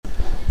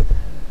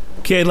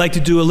Okay, I'd like to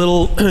do a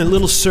little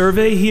little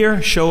survey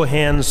here, show of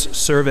hands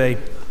survey.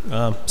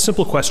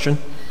 Simple question.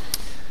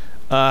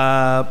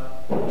 By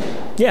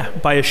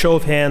a show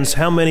of hands,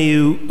 how many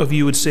of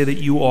you would say that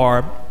you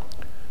are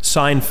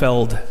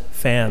Seinfeld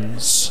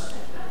fans?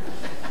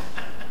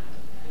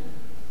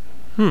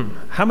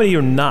 How many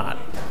are not?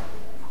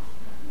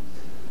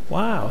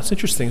 Wow, it's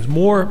interesting. It's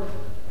more,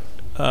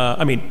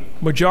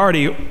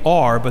 majority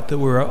are, but there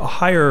were a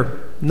higher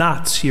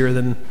nots here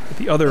than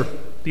the other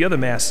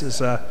masses.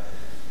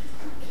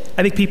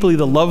 I think people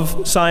either love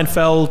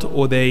Seinfeld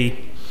or they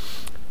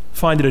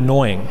find it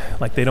annoying.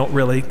 Like they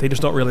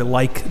just don't really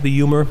like the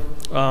humor.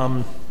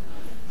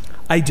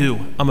 I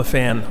do. I'm a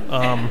fan.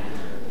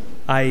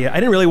 I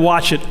didn't really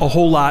watch it a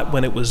whole lot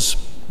when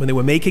they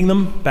were making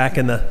them back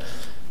in the,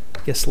 I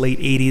guess, late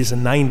 80s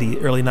and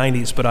early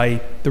 90s, but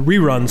the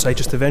reruns, I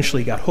just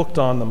eventually got hooked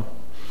on them.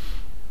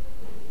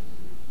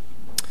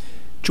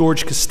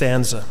 George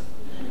Costanza.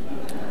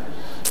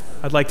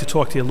 I'd like to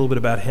talk to you a little bit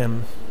about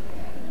him.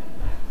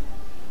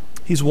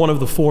 He's one of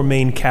the four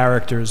main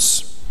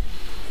characters.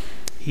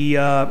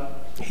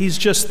 He's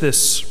just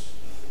this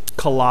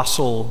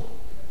colossal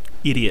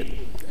idiot,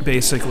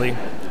 basically.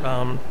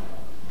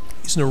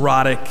 He's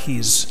neurotic,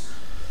 he's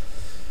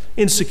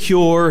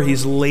insecure,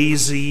 he's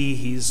lazy,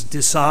 he's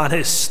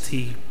dishonest,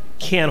 he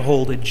can't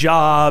hold a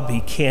job,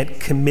 he can't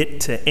commit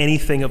to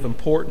anything of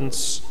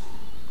importance.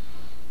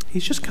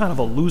 He's just kind of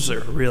a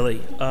loser,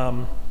 really.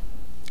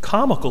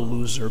 Comical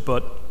loser,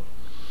 but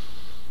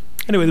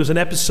anyway, there was an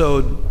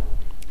episode,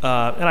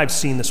 and I've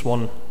seen this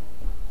one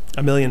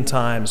a million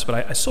times,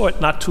 but I saw it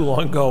not too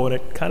long ago, and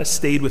it kind of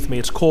stayed with me.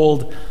 It's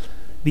called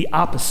The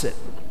Opposite,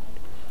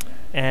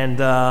 and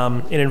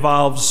it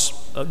involves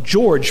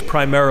George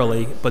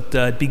primarily, but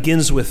it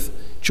begins with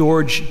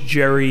George,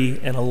 Jerry,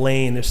 and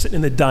Elaine. They're sitting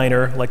in the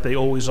diner like they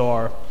always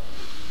are,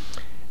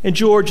 and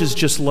George is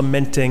just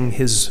lamenting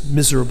his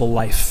miserable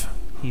life.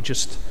 He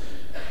just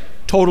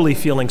totally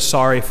feeling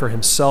sorry for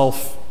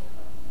himself.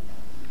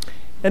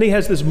 And he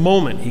has this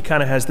moment, he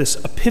kind of has this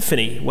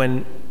epiphany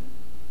when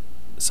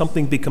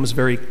something becomes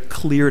very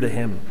clear to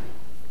him.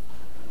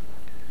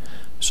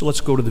 So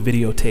let's go to the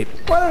videotape.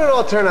 Why did it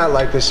all turn out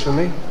like this for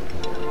me?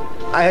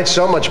 I had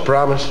so much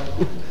promise.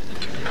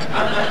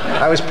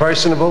 I was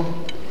personable.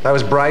 I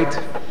was bright.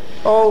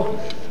 Oh,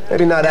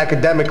 maybe not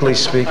academically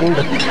speaking,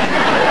 but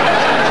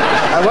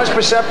I was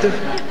perceptive.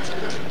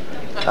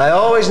 I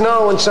always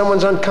know when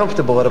someone's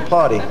uncomfortable at a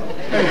party.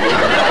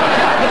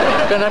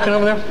 Got napkin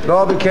over there? It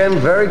all became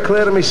very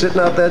clear to me sitting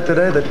out there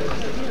today that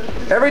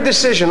every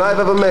decision I've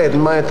ever made in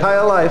my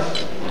entire life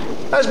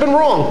has been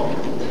wrong.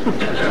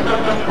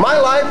 My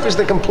life is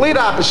the complete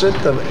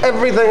opposite of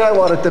everything I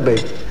want it to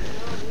be.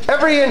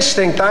 Every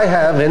instinct I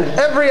have in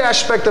every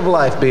aspect of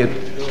life, be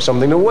it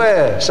something to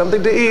wear,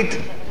 something to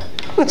eat,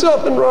 it's all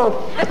been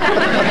wrong.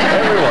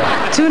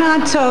 Everyone. Tuna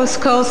on toast,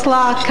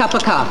 coleslaw, cup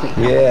of coffee.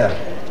 Yeah.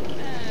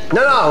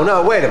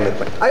 No, wait a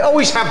minute. I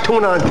always have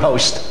tuna on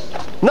toast.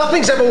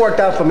 Nothing's ever worked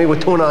out for me with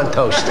tuna on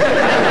toast.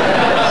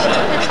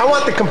 I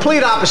want the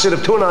complete opposite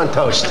of tuna on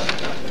toast.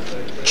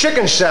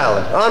 Chicken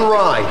salad on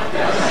rye,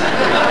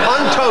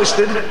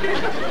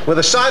 untoasted, with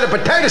a side of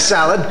potato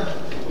salad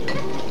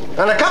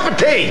and a cup of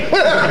tea.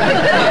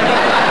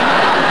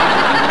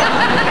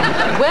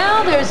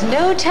 Well, there's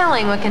no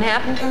telling what can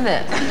happen from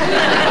this.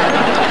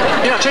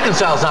 You know, chicken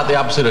salad's not the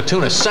opposite of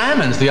tuna.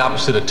 Salmon's the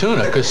opposite of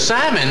tuna, because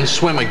salmon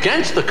swim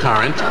against the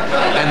current,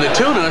 and the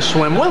tuna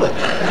swim with it.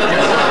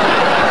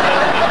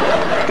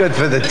 Good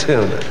for the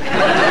tuna.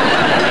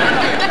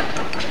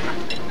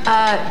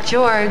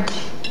 George,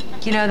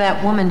 you know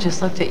that woman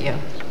just looked at you.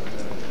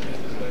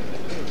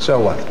 So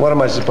what? What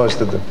am I supposed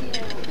to do?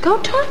 Go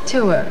talk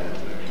to her.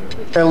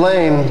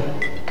 Elaine,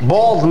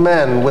 bald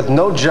men with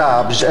no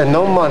jobs and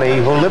no money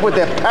who live with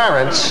their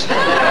parents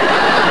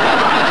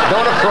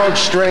don't approach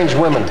strange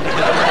women.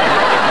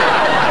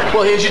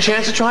 Well, here's your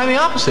chance to try the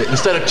opposite.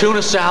 Instead of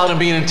tuna salad and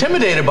being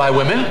intimidated by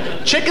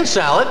women, chicken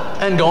salad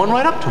and going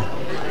right up to them.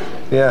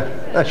 Yeah,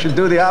 I should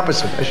do the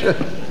opposite. I should.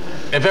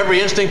 If every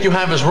instinct you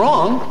have is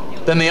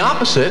wrong, then the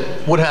opposite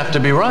would have to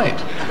be right.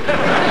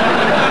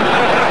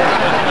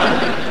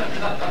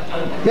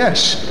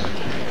 Yes,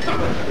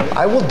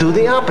 I will do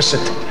the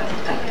opposite.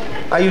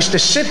 I used to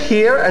sit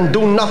here and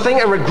do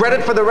nothing and regret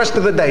it for the rest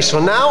of the day. So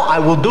now I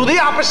will do the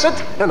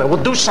opposite and I will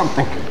do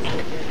something.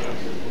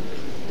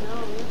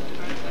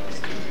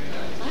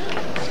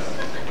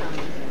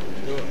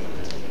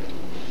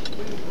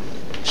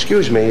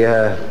 Excuse me,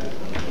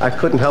 I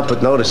couldn't help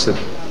but notice that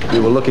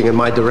you were looking in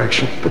my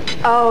direction.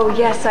 Oh,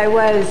 yes, I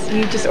was.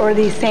 You just ordered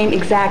the same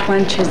exact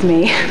lunch as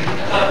me.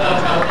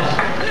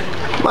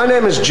 My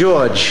name is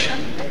George.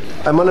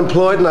 I'm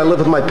unemployed and I live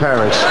with my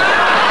parents.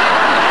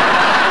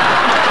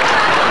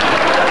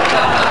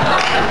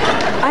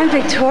 I'm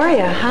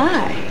Victoria.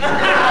 Hi.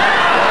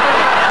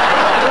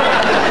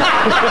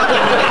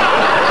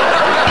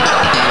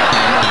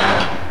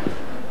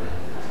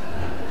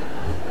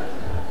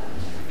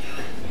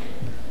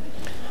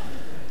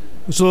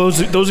 So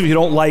those of you who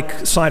don't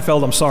like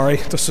Seinfeld, I'm sorry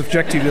to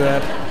subject you to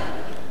that.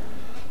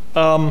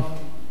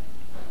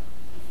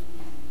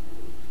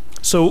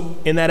 So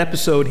in that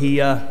episode, he,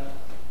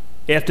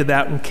 after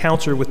that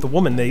encounter with the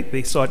woman,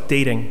 they start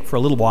dating for a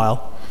little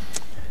while,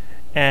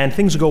 and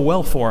things go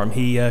well for him.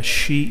 He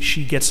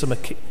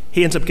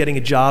ends up getting a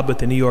job with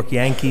the New York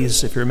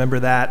Yankees, if you remember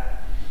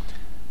that.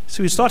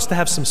 So he starts to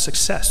have some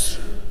success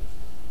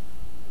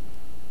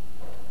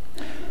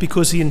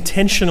because he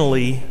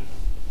intentionally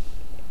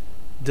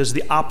does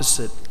the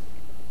opposite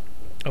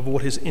of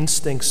what his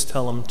instincts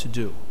tell him to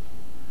do.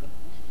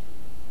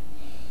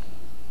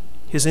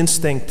 His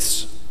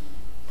instincts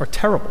are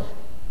terrible.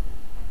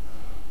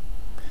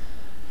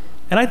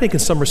 And I think in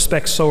some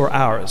respects so are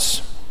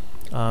ours.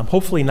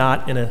 Hopefully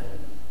not in a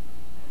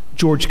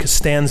George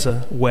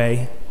Costanza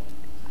way,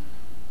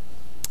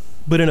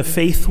 but in a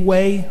faith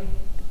way,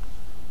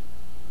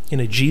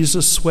 in a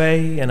Jesus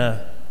way, in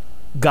a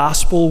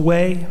gospel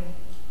way.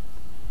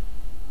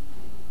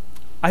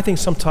 I think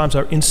sometimes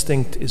our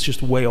instinct is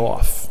just way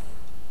off.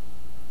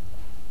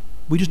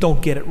 We just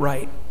don't get it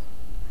right.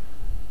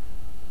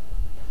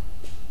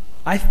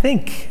 I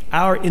think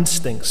our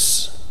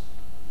instincts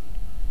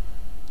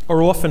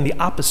are often the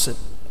opposite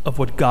of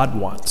what God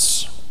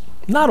wants.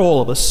 Not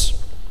all of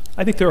us.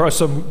 I think there are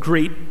some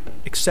great,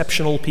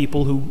 exceptional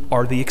people who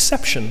are the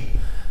exception.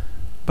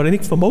 But I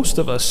think for most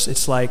of us,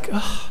 it's like,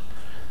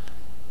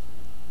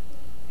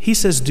 he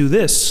says do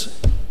this,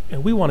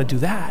 and we want to do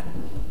that.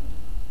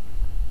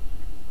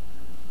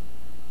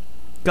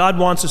 God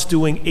wants us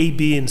doing A,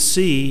 B, and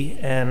C,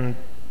 and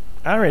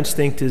our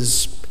instinct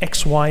is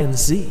X, Y, and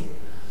Z.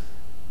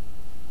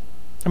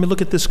 I mean,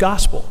 look at this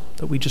gospel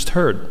that we just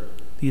heard,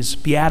 these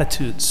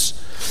Beatitudes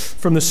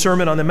from the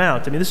Sermon on the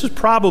Mount. I mean, this is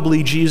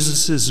probably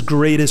Jesus'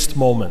 greatest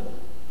moment.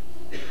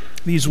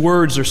 These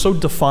words are so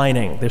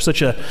defining. They're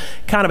such a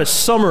kind of a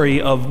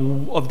summary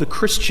of the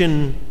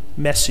Christian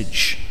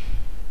message.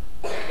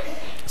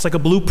 It's like a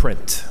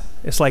blueprint.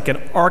 It's like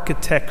an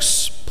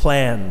architect's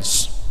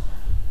plans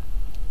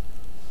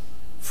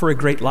for a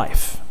great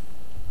life.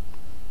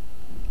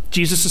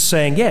 Jesus is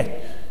saying,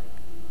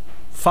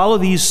 follow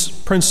these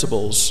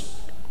principles,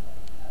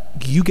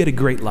 you get a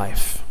great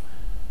life.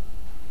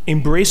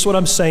 Embrace what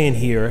I'm saying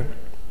here,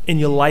 and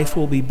your life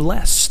will be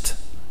blessed.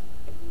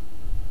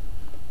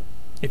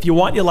 If you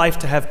want your life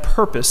to have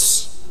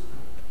purpose,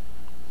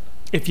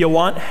 if you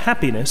want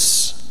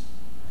happiness,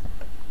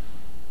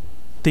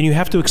 then you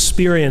have to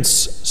experience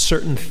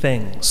certain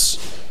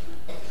things.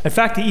 In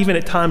fact, you even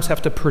at times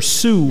have to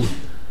pursue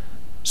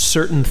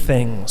certain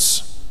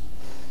things.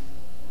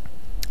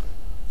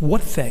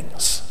 What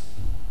things?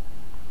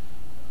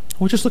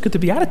 Well, just look at the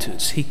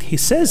Beatitudes. He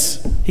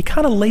says, he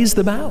kind of lays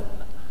them out.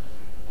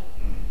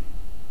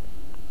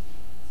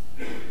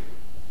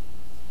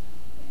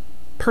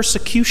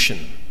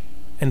 Persecution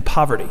and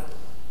poverty.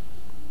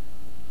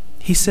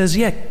 He says,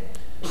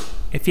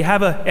 if you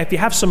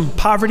have some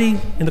poverty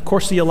in the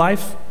course of your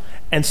life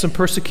and some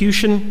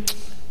persecution,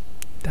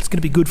 that's going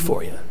to be good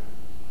for you.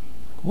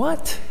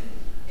 What?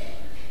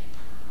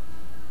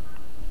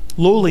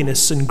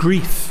 Lowliness and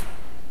grief.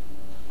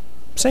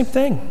 Same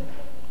thing.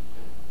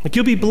 Like,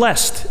 you'll be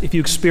blessed if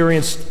you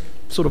experience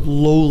sort of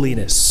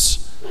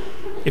lowliness,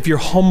 if you're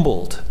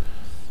humbled,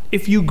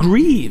 if you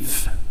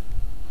grieve.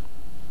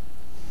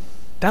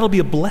 That'll be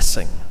a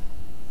blessing.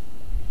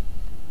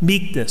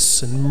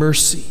 Meekness and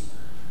mercy.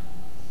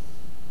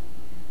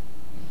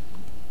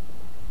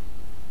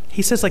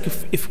 He says, like,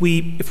 if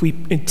we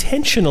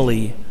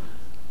intentionally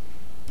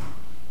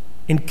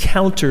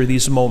encounter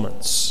these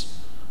moments,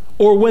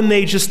 or when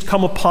they just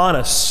come upon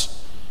us,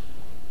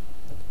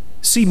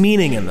 see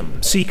meaning in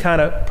them, see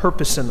kind of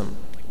purpose in them.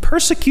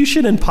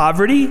 Persecution and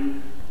poverty,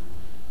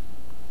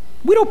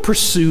 we don't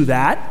pursue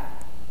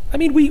that. I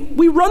mean,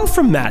 we run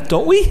from that,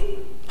 don't we?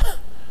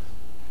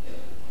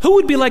 Who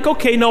would be like,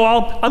 okay, no,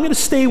 I'm going to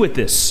stay with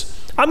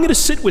this. I'm going to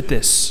sit with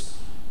this.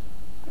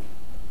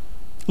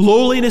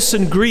 Lowliness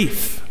and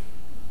grief.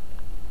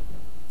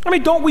 I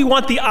mean, don't we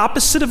want the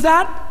opposite of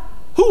that?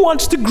 Who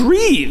wants to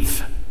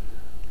grieve?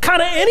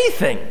 Kind of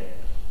anything.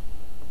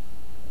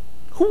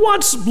 Who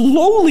wants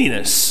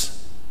lowliness?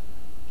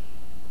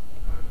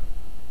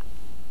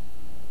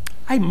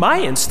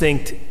 My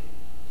instinct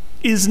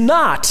is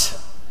not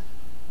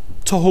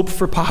to hope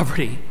for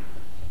poverty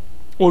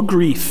or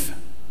grief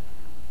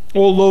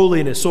or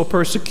lowliness or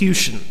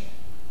persecution.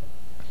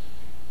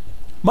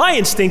 My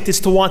instinct is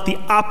to want the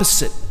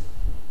opposite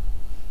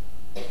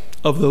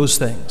of those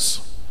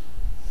things.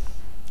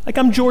 Like,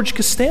 I'm George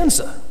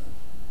Costanza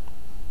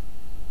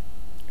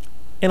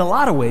in a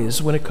lot of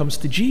ways when it comes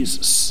to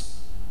Jesus.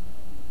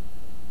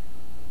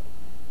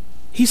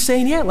 He's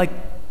saying,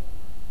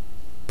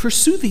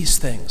 pursue these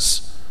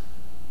things.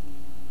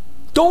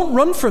 Don't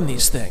run from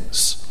these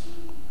things.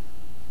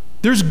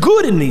 There's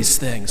good in these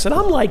things. And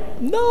I'm like,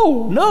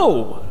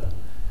 no.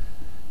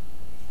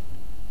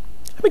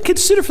 I mean,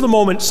 consider for the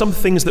moment some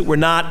things that we're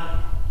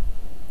not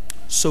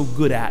so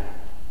good at.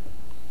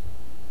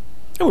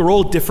 And we're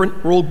all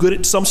different. We're all good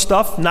at some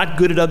stuff, not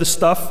good at other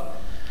stuff.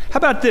 How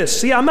about this?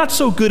 See, I'm not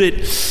so good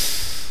at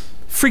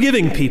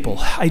forgiving people.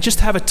 I just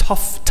have a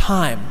tough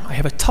time. I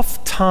have a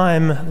tough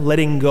time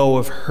letting go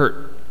of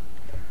hurt.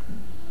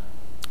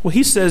 Well,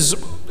 he says,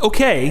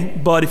 okay,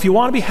 but if you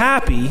want to be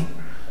happy,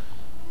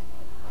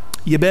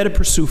 you better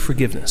pursue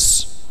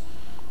forgiveness.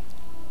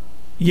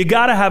 You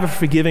got to have a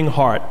forgiving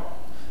heart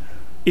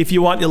if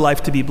you want your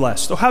life to be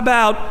blessed. Or how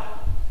about,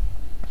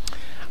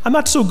 I'm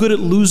not so good at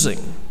losing.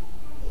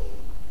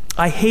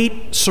 I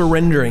hate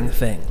surrendering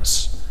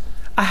things.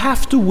 I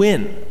have to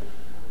win.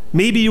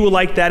 Maybe you were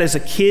like that as a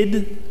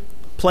kid,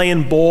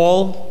 playing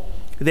ball.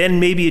 Then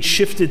maybe it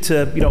shifted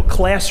to,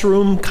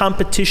 classroom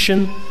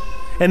competition.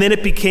 And then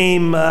it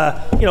became,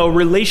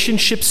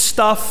 relationship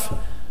stuff.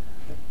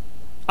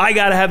 I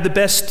got to have the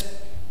best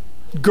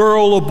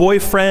girl or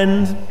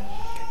boyfriend,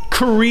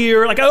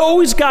 career. Like, I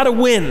always got to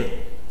win.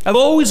 I've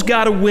always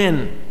got to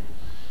win.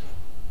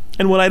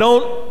 And when I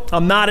don't,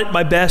 I'm not at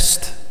my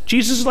best.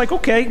 Jesus is like,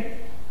 okay.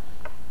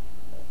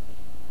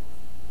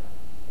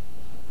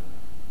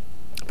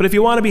 But if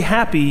you want to be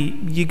happy,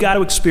 you got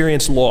to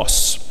experience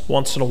loss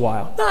once in a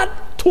while. Not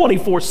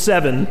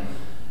 24/7,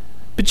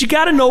 but you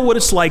got to know what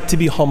it's like to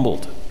be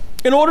humbled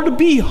in order to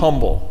be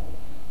humble.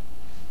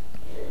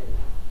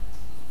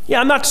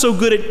 Yeah, I'm not so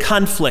good at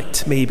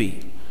conflict,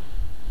 maybe.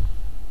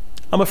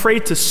 I'm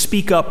afraid to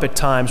speak up at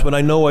times when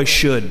I know I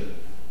should.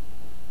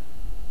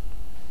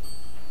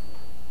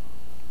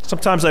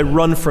 Sometimes I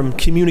run from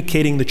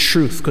communicating the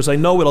truth because I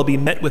know it'll be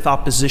met with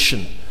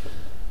opposition.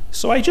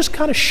 So I just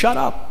kind of shut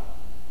up.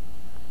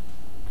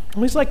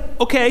 And he's like,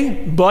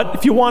 okay, but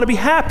if you want to be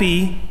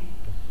happy,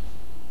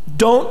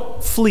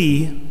 don't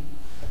flee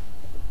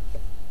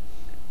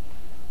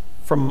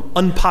from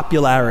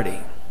unpopularity.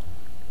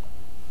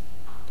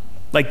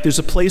 Like, there's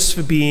a place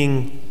for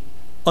being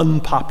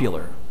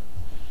unpopular,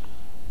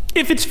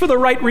 if it's for the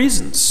right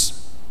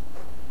reasons.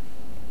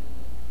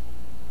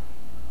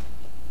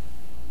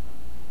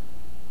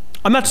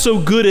 I'm not so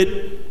good at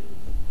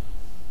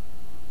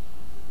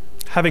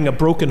having a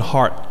broken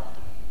heart.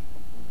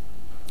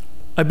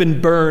 I've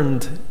been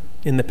burned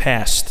in the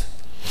past.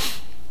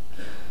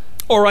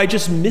 Or I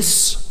just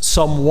miss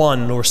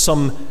someone or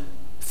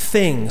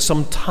something,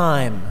 some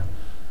time.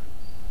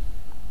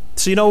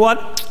 So you know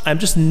what? I'm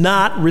just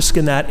not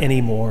risking that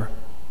anymore.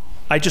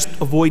 I just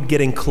avoid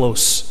getting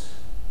close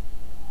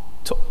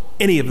to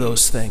any of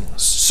those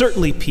things.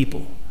 Certainly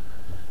people,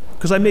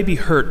 because I may be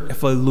hurt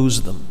if I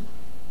lose them.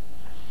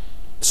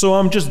 So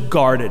I'm just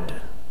guarded.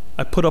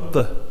 I put up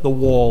the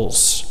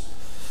walls.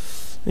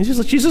 And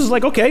Jesus is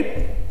like,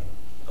 okay,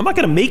 I'm not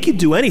going to make you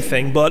do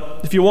anything,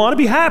 but if you want to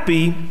be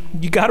happy,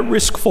 you got to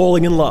risk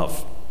falling in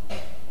love.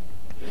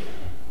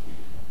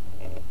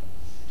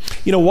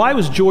 Why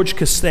was George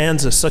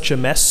Costanza such a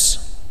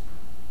mess?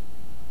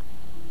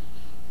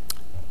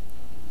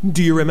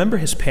 Do you remember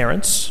his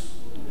parents?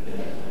 Do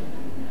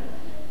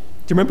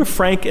you remember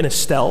Frank and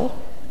Estelle?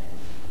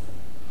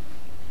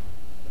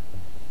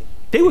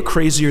 They were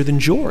crazier than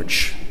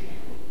George.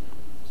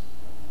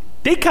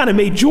 They kind of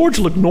made George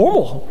look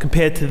normal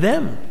compared to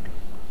them.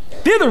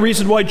 They're the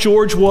reason why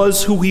George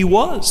was who he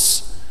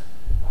was.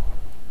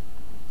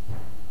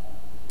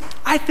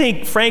 I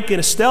think Frank and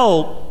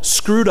Estelle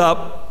screwed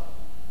up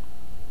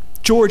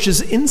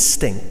George's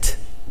instinct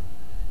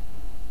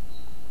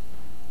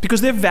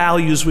because their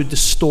values were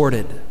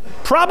distorted.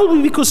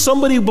 Probably because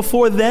somebody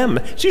before them.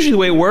 It's usually the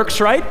way it works,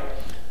 right?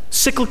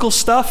 Cyclical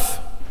stuff.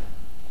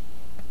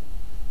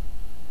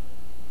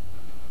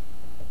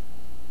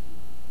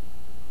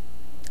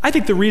 I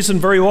think the reason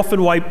very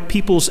often why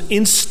people's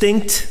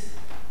instinct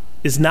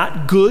is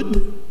not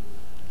good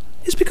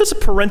is because of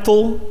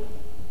parental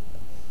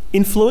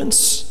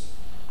influence,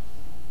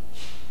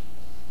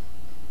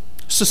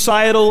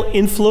 societal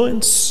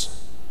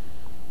influence,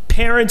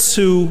 parents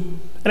who,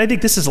 and I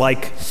think this is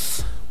like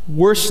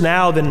worse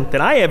now than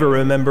I ever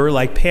remember,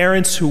 like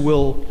parents who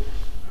will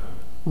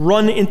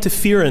run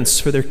interference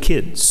for their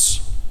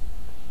kids.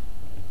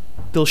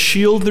 They'll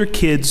shield their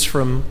kids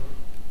from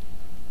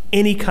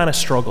any kind of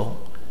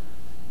struggle,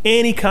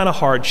 any kind of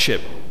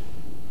hardship,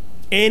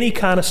 any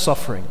kind of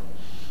suffering.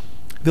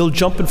 They'll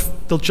jump in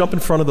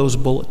front of those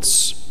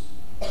bullets.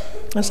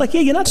 And it's like,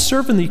 yeah, you're not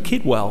serving the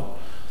kid well.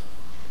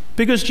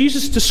 Because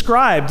Jesus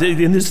described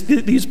in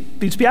these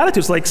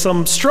Beatitudes like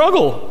some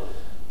struggle,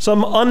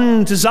 some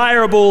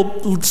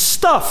undesirable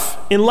stuff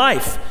in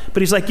life.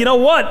 But he's like, you know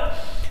what?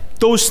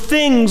 Those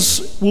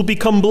things will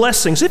become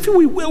blessings if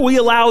we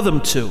allow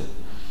them to.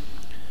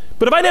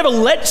 But if I never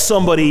let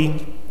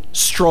somebody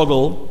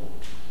struggle,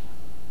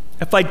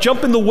 if I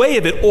jump in the way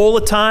of it all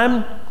the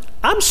time,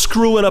 I'm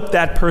screwing up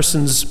that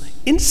person's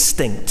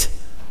instinct.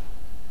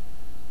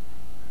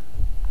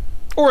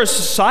 Or a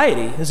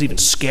society is even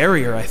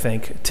scarier, I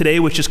think, today,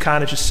 which is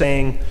kind of just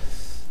saying,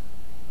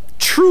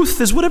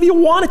 truth is whatever you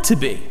want it to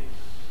be.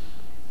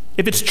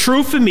 If it's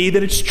true for me,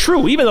 then it's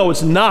true, even though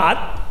it's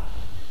not.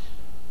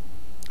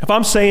 If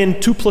I'm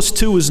saying 2 +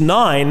 2 is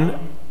 9,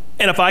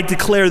 and if I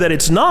declare that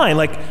it's 9,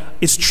 like,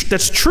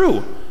 that's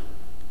true.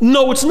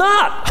 No, it's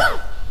not.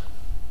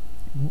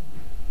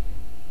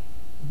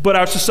 But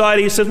our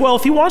society says, well,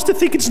 if he wants to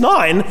think it's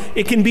 9,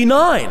 it can be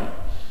 9.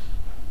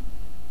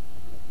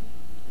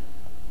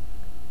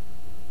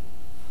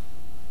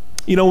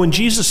 You know, when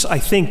Jesus, I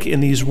think,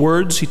 in these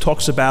words, he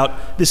talks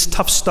about this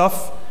tough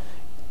stuff,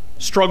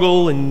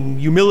 struggle and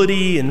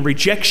humility and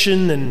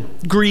rejection and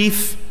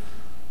grief,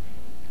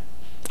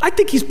 I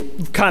think he's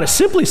kind of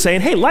simply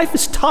saying, hey, life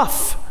is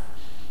tough.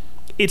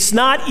 It's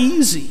not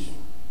easy.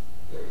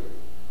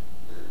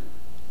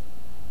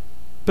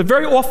 But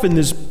very often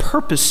there's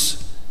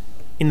purpose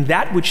in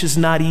that which is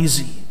not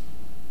easy.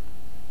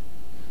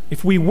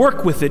 If we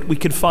work with it, we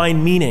can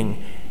find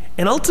meaning.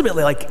 And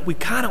ultimately, like, we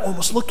kind of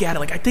almost look at it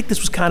like, I think this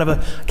was kind of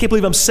I can't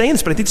believe I'm saying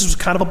this, but I think this was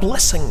kind of a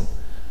blessing.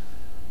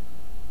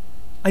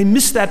 I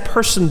miss that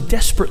person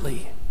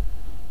desperately.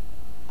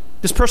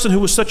 This person who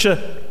was such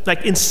a,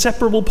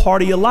 inseparable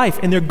part of your life,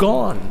 and they're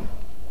gone.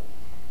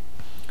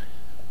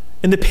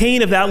 And the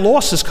pain of that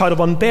loss is kind of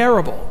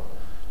unbearable.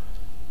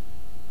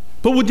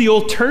 But would the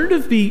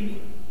alternative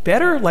be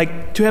better?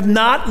 Like, to have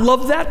not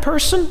loved that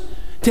person?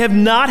 To have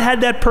not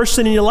had that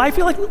person in your life?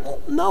 You're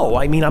like, no,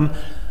 I mean, I'm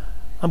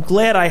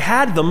glad I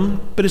had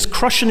them, but it's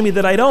crushing me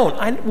that I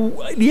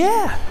don't.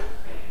 Yeah.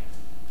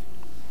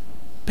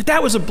 But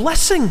that was a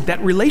blessing,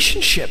 that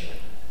relationship.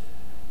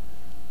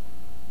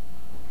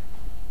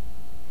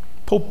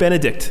 Pope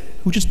Benedict,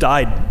 who just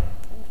died,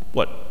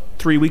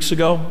 3 weeks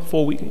ago?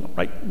 4 weeks,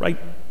 right,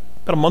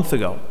 about a month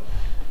ago.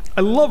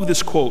 I love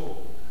this quote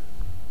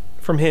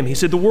from him. He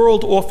said, "The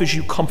world offers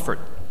you comfort,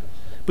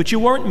 but you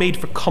weren't made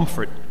for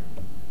comfort.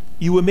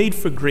 You were made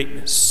for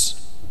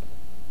greatness."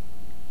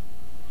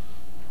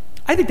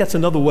 I think that's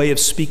another way of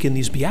speaking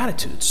these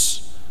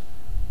Beatitudes.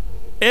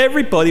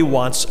 Everybody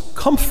wants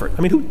comfort.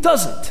 I mean, who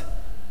doesn't?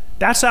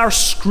 That's our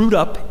screwed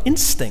up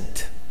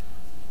instinct.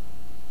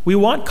 We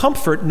want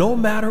comfort no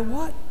matter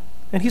what.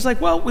 And he's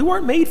like, well, we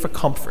weren't made for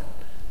comfort.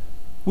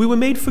 We were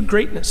made for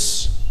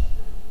greatness.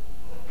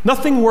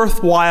 Nothing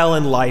worthwhile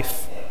in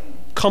life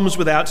comes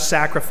without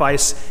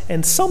sacrifice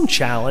and some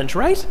challenge,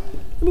 right?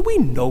 I mean, we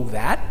know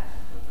that.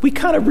 We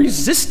kind of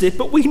resist it,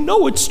 but we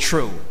know it's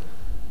true.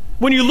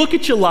 When you look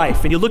at your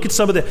life and you look at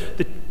some of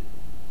the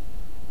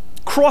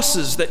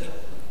crosses that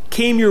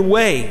came your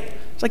way,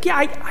 it's like, yeah,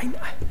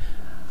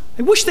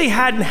 I wish they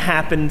hadn't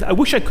happened. I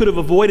wish I could have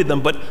avoided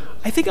them, but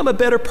I think I'm a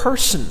better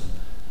person.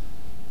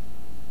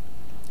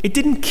 It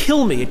didn't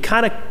kill me. It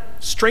kind of,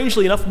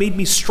 strangely enough, made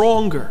me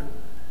stronger.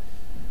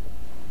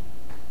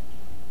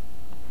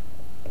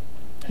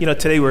 You know,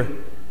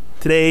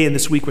 today and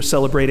this week we're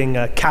celebrating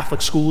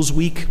Catholic Schools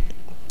Week.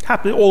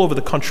 Happening all over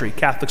the country,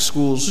 Catholic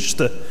schools. It's just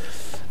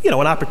an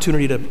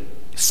opportunity to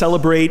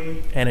celebrate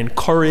and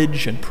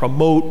encourage and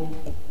promote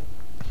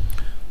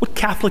what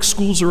Catholic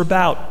schools are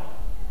about,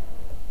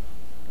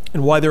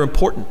 and why they're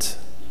important,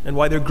 and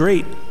why they're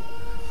great,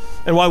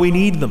 and why we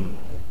need them.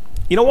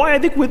 You know why I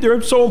think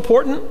they're so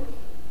important?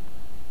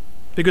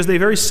 Because they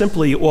very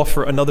simply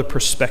offer another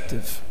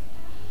perspective.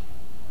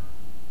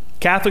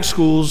 Catholic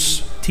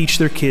schools teach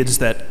their kids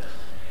that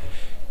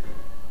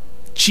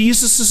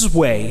Jesus'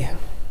 way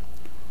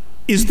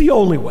is the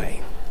only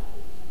way,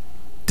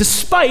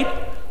 despite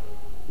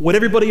what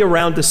everybody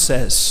around us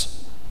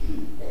says.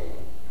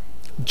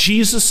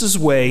 Jesus'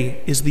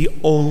 way is the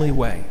only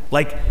way.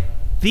 Like,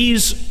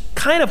 these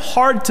kind of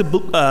hard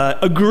to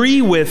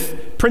agree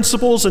with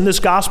principles in this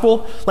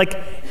gospel, like,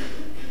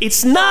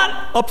 it's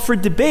not up for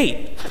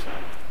debate.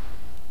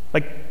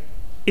 Like,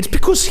 it's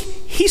because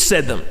he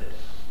said them.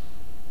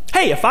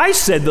 Hey, if I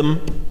said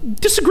them,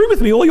 disagree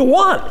with me all you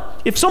want.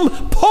 If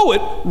some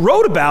poet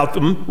wrote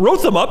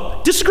them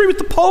up, disagree with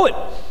the poet.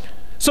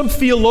 Some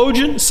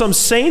theologian, some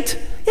saint,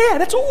 yeah,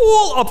 that's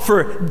all up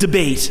for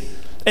debate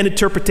and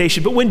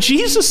interpretation. But when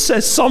Jesus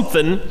says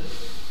something,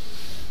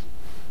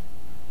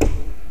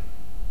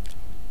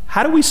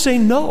 how do we say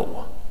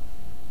no?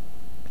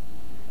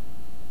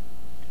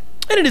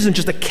 And it isn't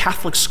just a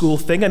Catholic school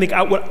thing. I think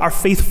what our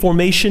faith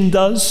formation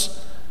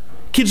does.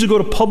 Kids who go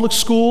to public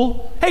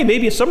school, hey,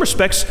 maybe in some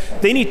respects,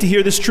 they need to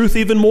hear this truth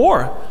even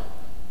more.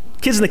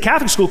 Kids in the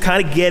Catholic school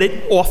kind of get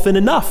it often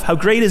enough. How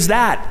great is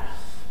that?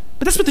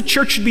 But that's what the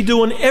church should be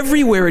doing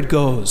everywhere it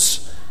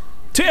goes.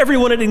 To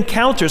everyone it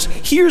encounters,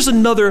 here's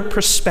another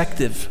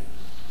perspective.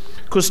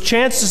 Because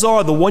chances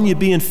are the one you're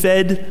being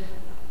fed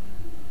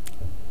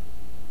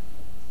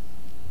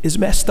is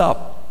messed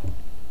up.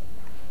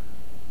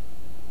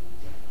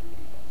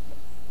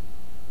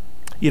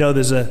 You know,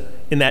 there's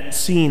in that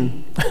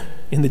scene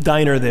in the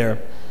diner there,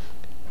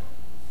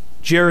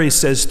 Jerry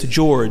says to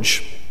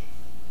George,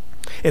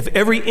 if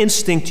every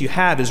instinct you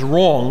have is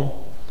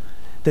wrong,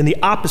 then the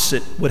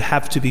opposite would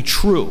have to be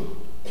true.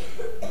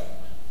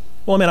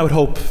 Well, I mean, I would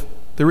hope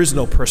there is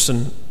no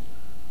person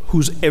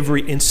whose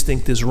every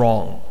instinct is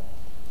wrong.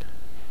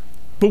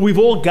 But we've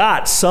all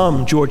got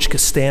some George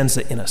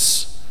Costanza in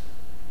us.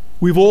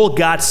 We've all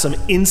got some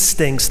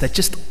instincts that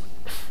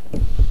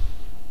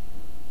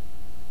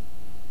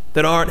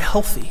aren't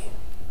healthy,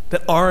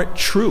 that aren't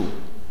true.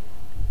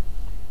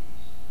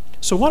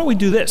 So why don't we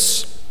do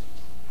this?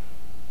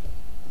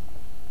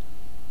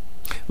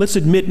 Let's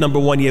admit, number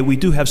one, yeah, we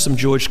do have some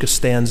George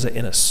Costanza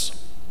in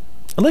us.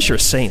 Unless you're a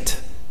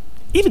saint.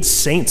 Even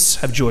saints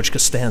have George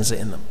Costanza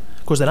in them.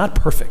 Of course, they're not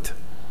perfect.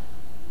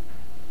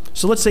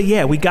 So let's say,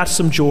 yeah, we got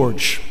some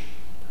George.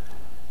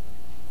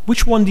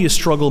 which one do you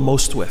struggle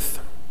most with?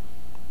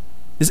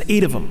 There's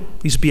 8 of them,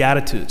 these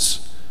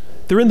Beatitudes.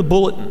 They're in the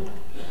bulletin.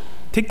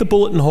 Take the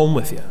bulletin home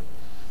with you.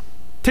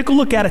 Take a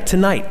look at it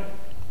tonight,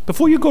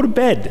 before you go to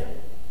bed,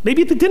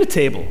 maybe at the dinner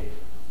table,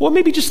 or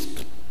maybe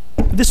just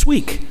this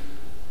week.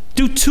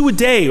 Do 2 a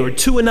day or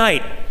 2 a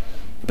night.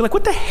 Be like,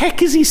 what the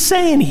heck is he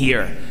saying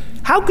here?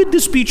 How could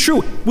this be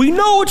true? We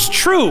know it's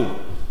true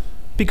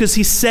because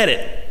he said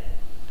it.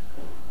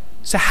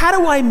 So how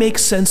do I make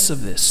sense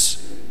of this?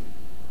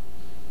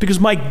 Because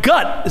my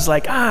gut is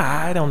like,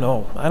 I don't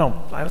know.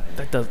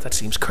 That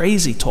seems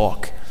crazy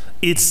talk.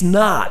 It's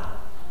not.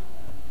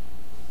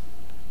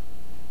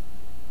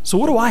 So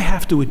what do I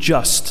have to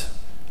adjust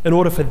in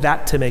order for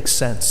that to make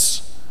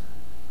sense?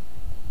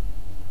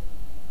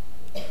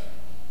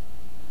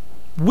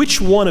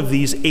 Which one of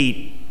these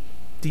 8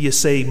 do you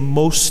say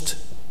most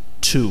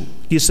to? Do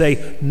you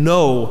say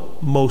no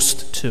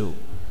most to?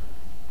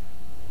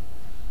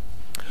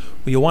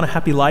 Well, you want a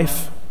happy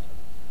life?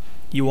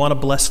 You want a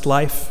blessed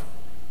life?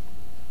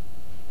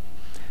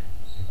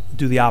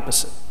 Do the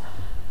opposite.